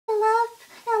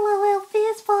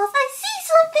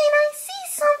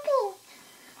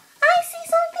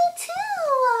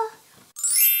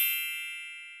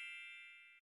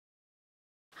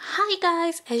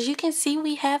guys, as you can see,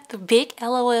 we have the big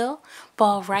LOL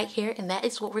ball right here, and that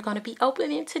is what we're going to be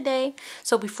opening today.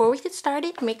 So before we get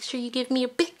started, make sure you give me a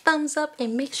big thumbs up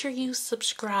and make sure you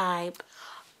subscribe.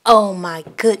 Oh my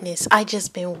goodness, I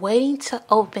just been waiting to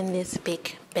open this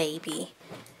big baby.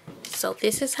 So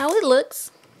this is how it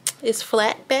looks. It's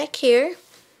flat back here,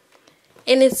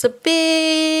 and it's a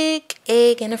big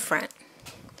egg in the front.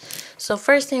 So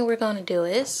first thing we're going to do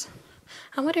is,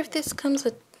 I wonder if this comes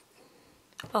with,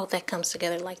 oh, that comes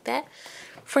together like that.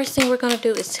 First thing we're going to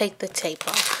do is take the tape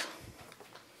off.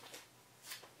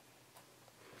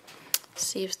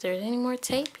 See if there's any more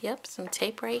tape. Yep, some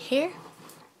tape right here.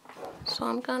 So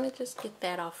I'm going to just get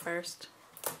that off first.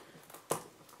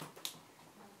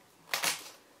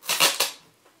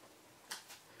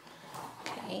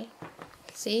 Okay,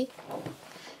 see?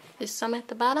 There's some at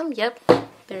the bottom. Yep,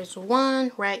 there's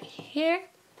one right here.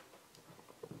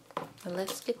 And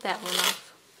let's get that one off.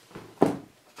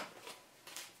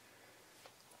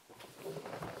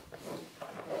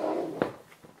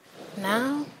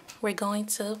 Now we're going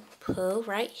to pull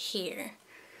right here.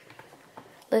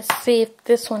 Let's see if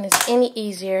this one is any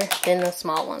easier than the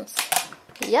small ones.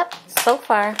 Yep, so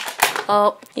far.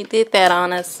 Oh, he did that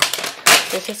on us.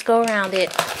 Let's just go around it.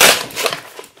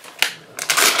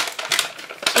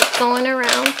 Keep going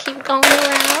around, keep going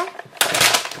around.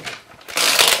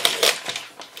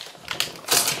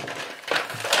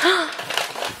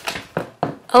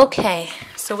 Okay,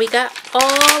 so we got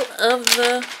all of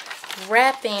the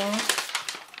wrapping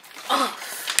off.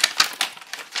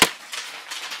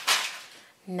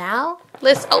 Now,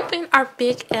 let's open our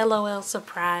big LOL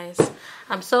surprise.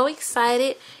 I'm so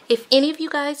excited. If any of you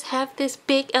guys have this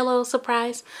big LOL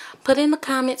surprise, put in the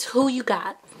comments who you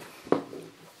got.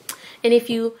 And if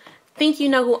you think you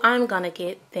know who I'm gonna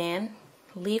get, then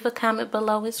leave a comment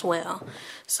below as well.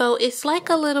 So it's like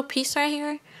a little piece right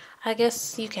here. I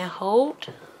guess you can hold.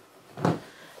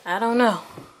 I don't know.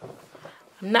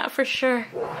 I'm not for sure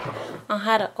on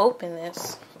how to open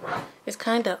this. It's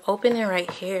kind of opening right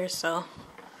here, so.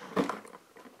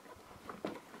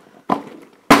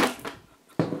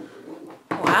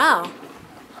 Wow.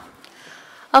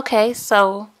 Okay,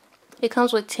 so it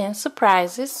comes with 10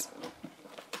 surprises.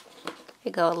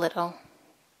 Here go a little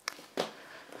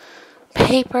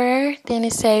paper. Then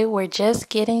it say we're just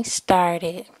getting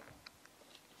started.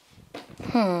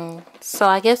 So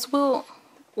I guess we'll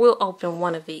open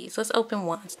one of these. Let's open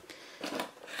one.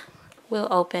 We'll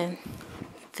open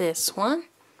this one.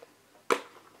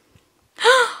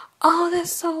 Oh,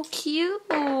 that's so cute.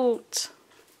 Oh,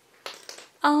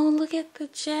 look at the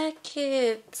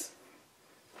jacket.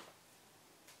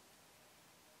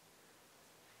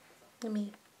 Let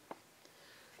me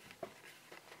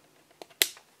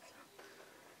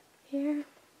here.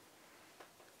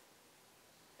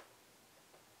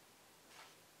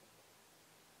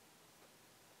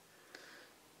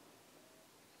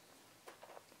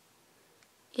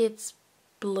 It's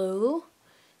blue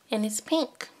and it's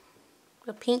pink.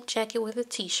 A pink jacket with a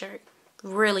t-shirt.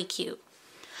 Really cute.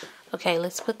 Okay,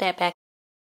 let's put that back.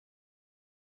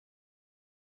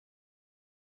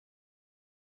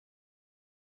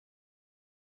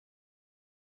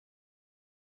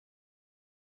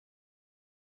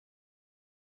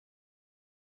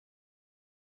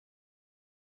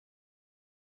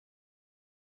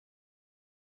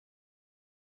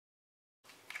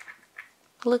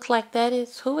 Looks like that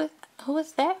is, who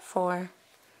is that for?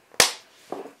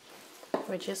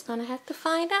 We're just gonna have to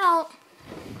find out.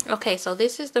 Okay, so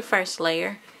this is the first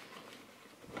layer.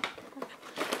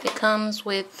 It comes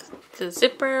with the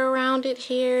zipper around it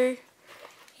here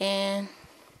and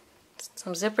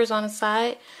some zippers on the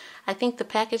side. I think the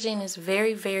packaging is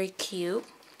very, very cute.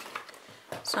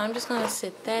 So I'm just gonna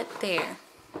sit that there.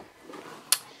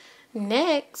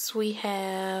 Next, we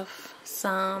have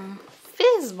some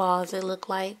Fizz balls, it look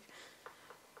like,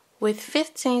 with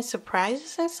 15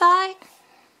 surprises inside.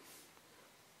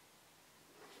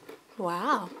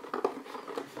 Wow.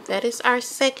 That is our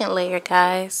second layer,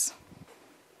 guys.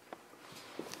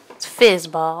 It's Fizz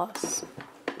balls.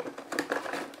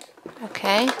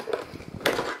 Okay.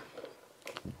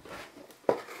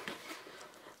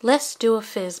 Let's do a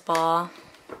Fizz ball.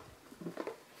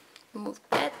 Move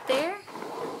that there.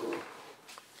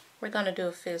 We're gonna do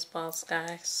a Fizz balls,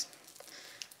 guys,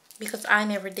 because I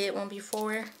never did one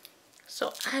before,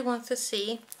 so I want to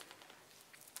see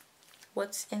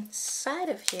what's inside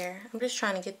of here. I'm just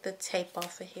trying to get the tape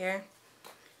off of here.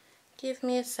 Give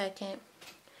me a second,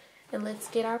 and let's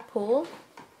get our pool.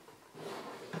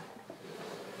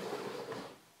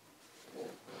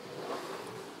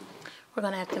 We're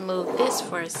gonna have to move this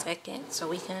for a second so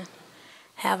we can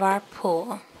have our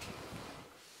pool.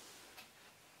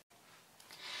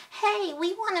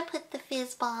 we want to put the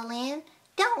Fizz ball in,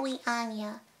 don't we,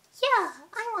 Anya? Yeah,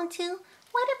 I want to.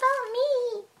 What about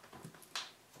me?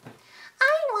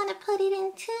 I want to put it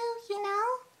in too, you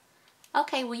know?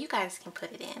 Okay, well, you guys can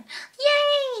put it in.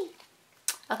 Yay!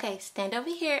 Okay, stand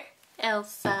over here,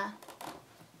 Elsa.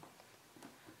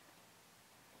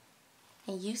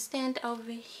 And you stand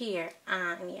over here,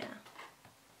 Anya.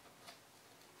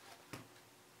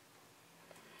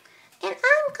 And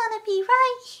I'm gonna be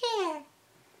right here.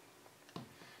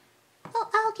 Oh,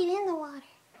 I'll get in the water.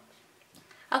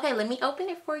 Okay, let me open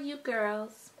it for you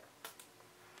girls.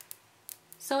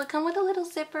 So it comes with a little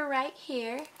zipper right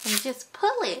here. And you just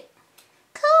pull it.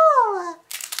 Cool!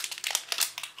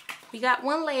 We got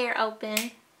one layer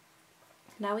open.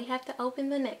 Now we have to open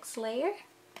the next layer.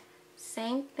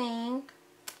 Same thing.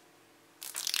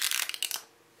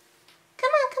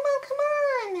 Come on, come on, come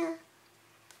on!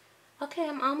 Okay,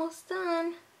 I'm almost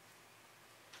done.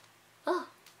 Oh.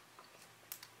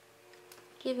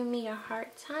 Giving me a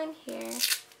hard time here.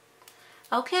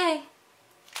 Okay.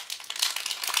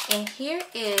 And here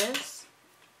is,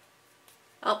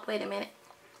 oh, wait a minute.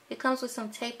 It comes with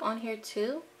some tape on here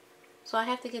too. So I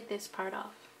have to get this part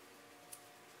off.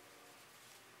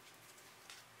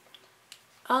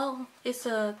 Oh, it's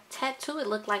a tattoo it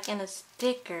looked like, and a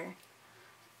sticker.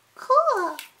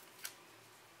 Cool.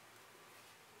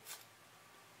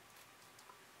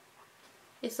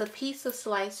 It's a piece of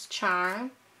sliced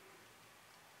charm.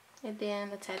 And then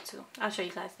the tattoo. I'll show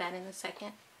you guys that in a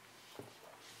second.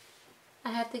 I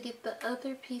have to get the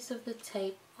other piece of the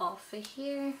tape off of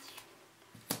here.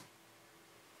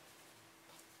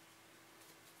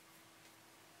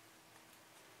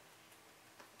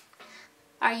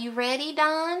 Are you ready,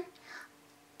 Dawn?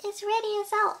 As ready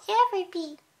as I'll ever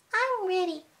be. I'm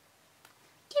ready.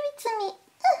 Give it to me.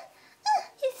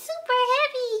 It's super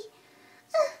heavy.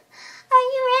 Are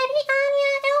you ready,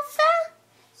 Anya, Elsa?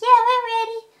 Yeah, we're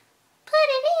ready. Put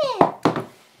it in.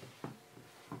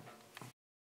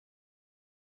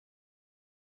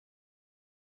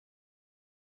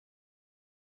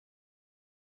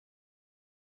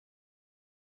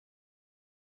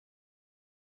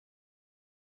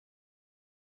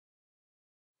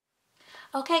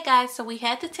 Okay guys, so we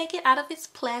had to take it out of its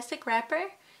plastic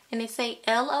wrapper, and it say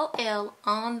LOL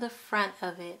on the front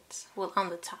of it. Well, on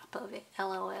the top of it,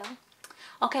 LOL.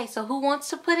 Okay, so who wants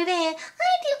to put it in?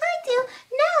 I do.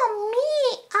 No,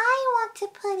 me. I want to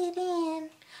put it in.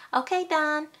 Okay,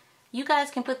 Dawn. You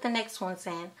guys can put the next ones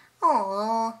in.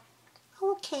 Aww.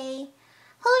 Okay.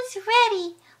 Who's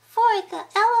ready for the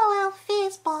LOL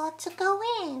Fizz ball to go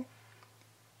in?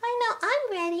 I know I'm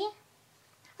ready.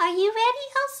 Are you ready,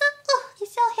 Elsa? Oh,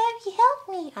 it's so heavy. Help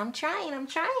me. I'm trying.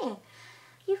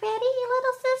 You ready, you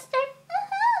little sister?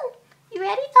 You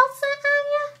ready, Elsa,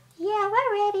 Anya? Yeah,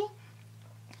 we're ready.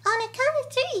 On the count of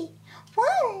 3.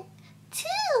 1,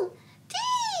 2,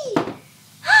 3.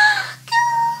 Go!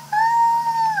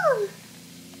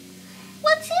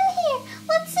 What's in here?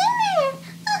 What's in there?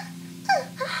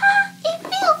 It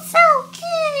feels so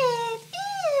good.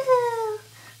 Ew.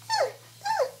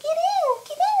 Get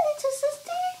in, little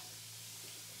sister.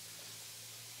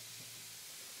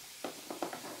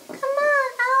 Come on,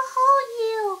 I'll hold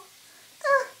you.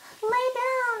 Lay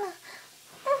down.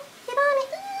 Get on it.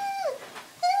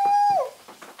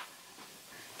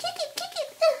 Kick it. Kick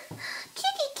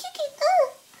it.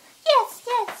 Yes.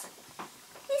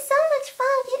 It's so much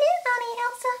fun. Get in on it,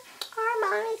 Elsa. Our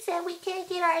mommy said we can't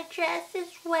get our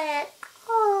dresses wet.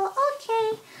 Oh, okay.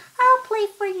 I'll play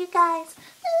for you guys.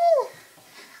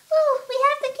 We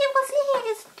have to get what's in here.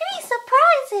 It's 3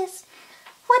 surprises.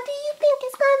 What do you think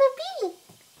it's gonna be?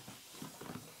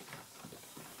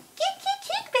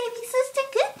 Kick, baby sister.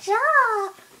 Good job.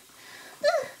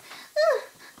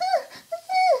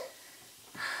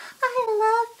 I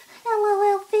love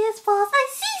LOL Fizz balls. I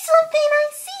see something. I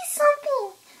see something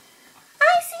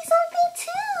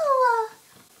too.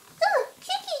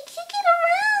 Kick it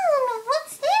around.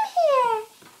 What's in here?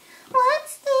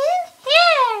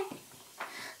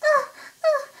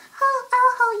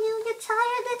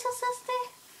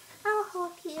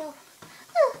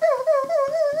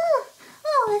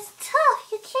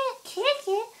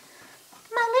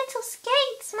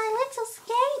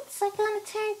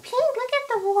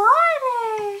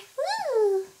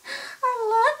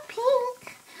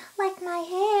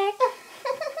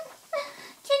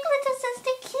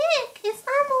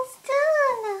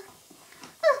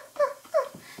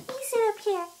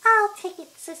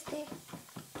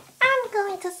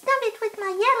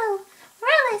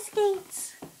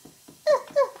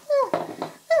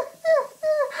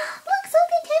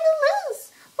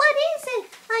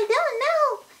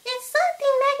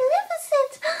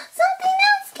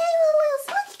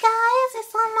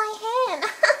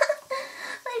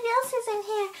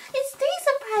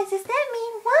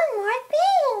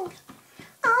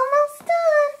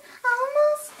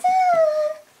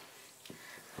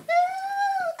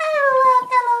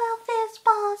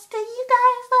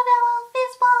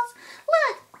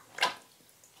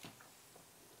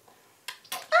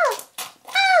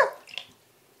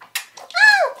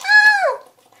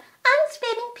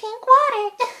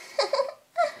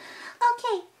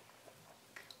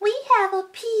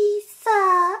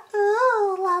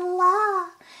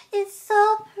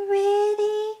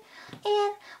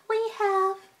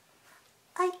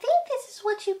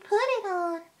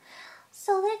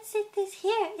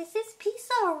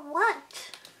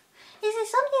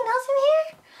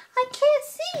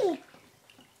 3!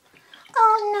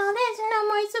 Oh no, there's no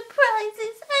more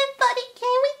surprises. I thought it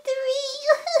came with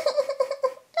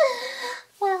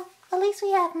 3. Well, at least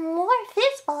we have more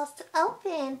Fizz balls to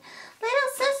open.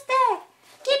 Little sister,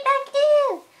 get back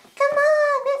in. Come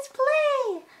on, let's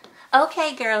play.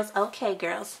 Okay, girls. Okay,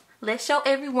 girls. Let's show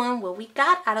everyone what we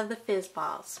got out of the Fizz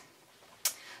balls.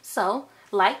 So,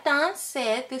 like Dawn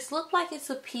said, this looked like it's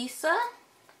a pizza.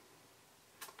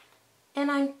 And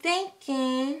I'm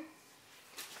thinking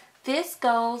this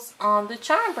goes on the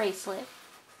charm bracelet.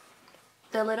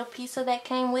 The little pizza that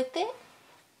came with it.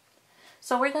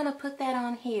 So we're going to put that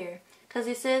on here. Because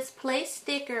it says place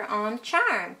sticker on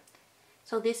charm.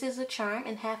 So this is a charm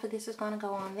and half of this is going to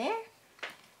go on there.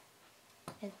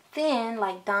 And then,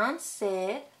 like Dawn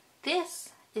said, this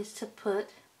is to put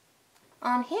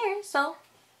on here so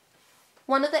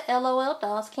one of the LOL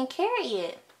dolls can carry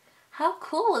it. How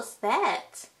cool is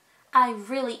that? I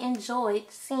really enjoyed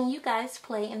seeing you guys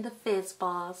play in the Fizz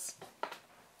balls.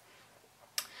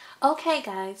 Okay,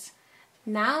 guys.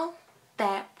 Now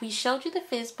that we showed you the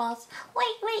Fizz balls,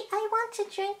 wait, I want to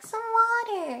drink some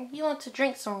water. You want to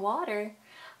drink some water?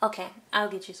 Okay, I'll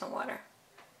get you some water.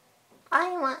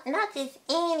 I want not just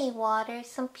any water,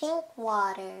 some pink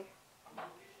water.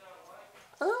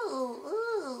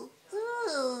 Ooh,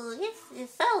 this is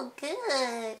so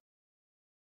good.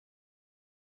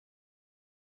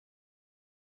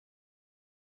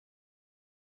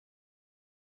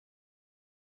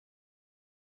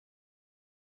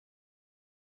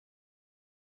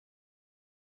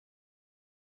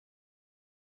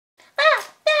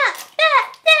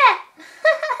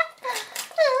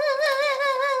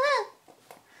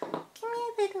 Come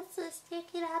here, little sister,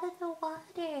 get out of the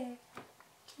water.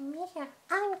 Come here.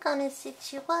 I'm gonna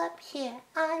sit you up here.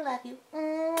 I love you.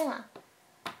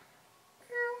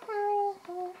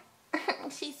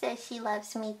 She says she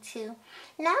loves me too.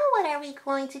 Now what are we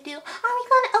going to do? Are we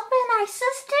going to open our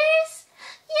sisters?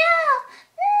 Yeah.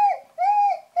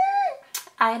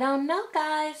 I don't know,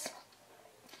 guys.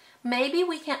 Maybe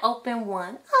we can open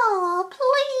one. Oh,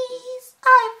 please.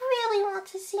 I really want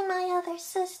to see my other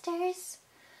sisters.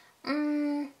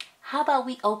 How about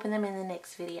we open them in the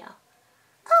next video?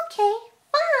 Okay,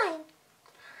 fine.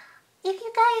 If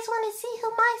you guys want to see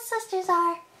who my sisters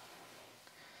are,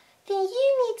 then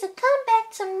you need to come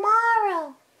back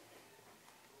tomorrow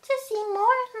to see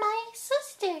more of my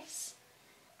sisters.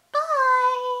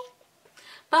 Bye.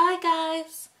 Bye,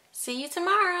 guys. See you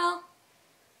tomorrow.